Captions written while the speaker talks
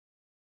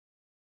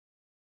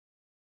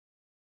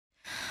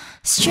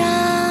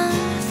Strong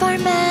for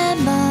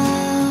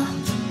memo,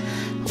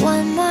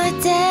 one more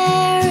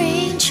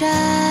daring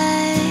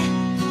try.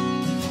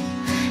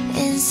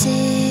 In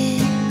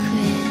secret,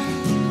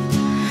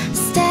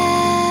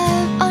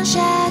 step on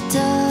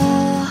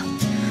shadow,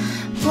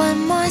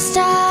 one more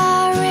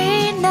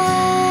starry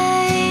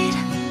night.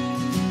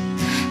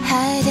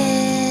 Hide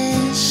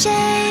in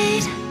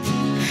shade,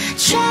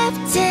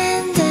 trapped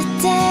in the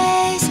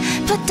days.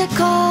 Put the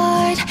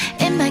cord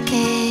in my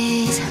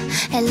case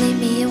and lead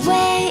me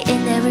away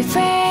in every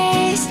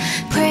phrase.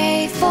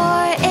 Pray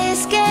for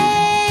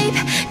escape,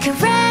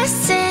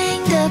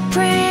 caressing the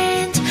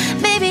print.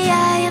 Maybe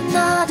I am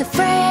not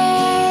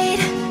afraid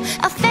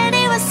of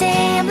anyone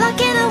say I'm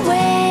locking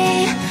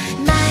away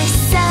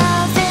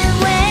myself in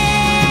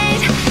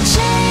wait.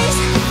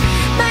 Chase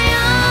my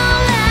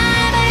own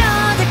life, my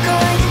own the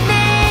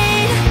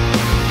coordinate.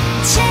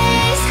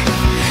 Chase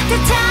the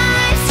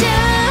times to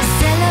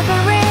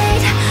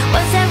celebrate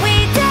ones that we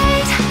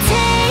date.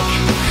 Take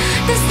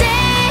the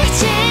stage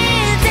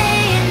in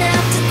day and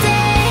after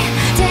day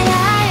that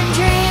I am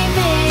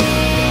dreaming.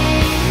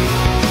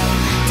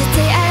 The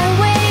day I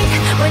await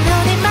when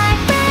holding my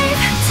brave.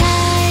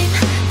 Time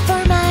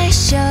for my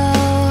show,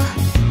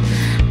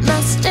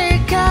 muster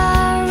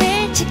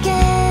courage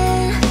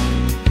again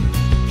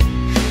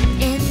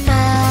in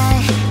my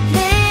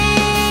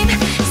name.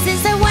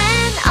 Since I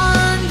went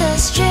on the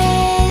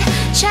street,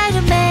 try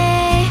to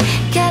make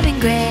having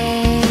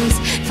grace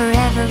for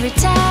every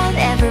time,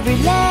 every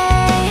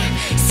lay.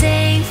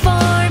 Sing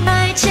for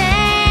my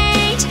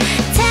change,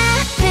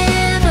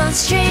 tapping on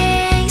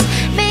strings.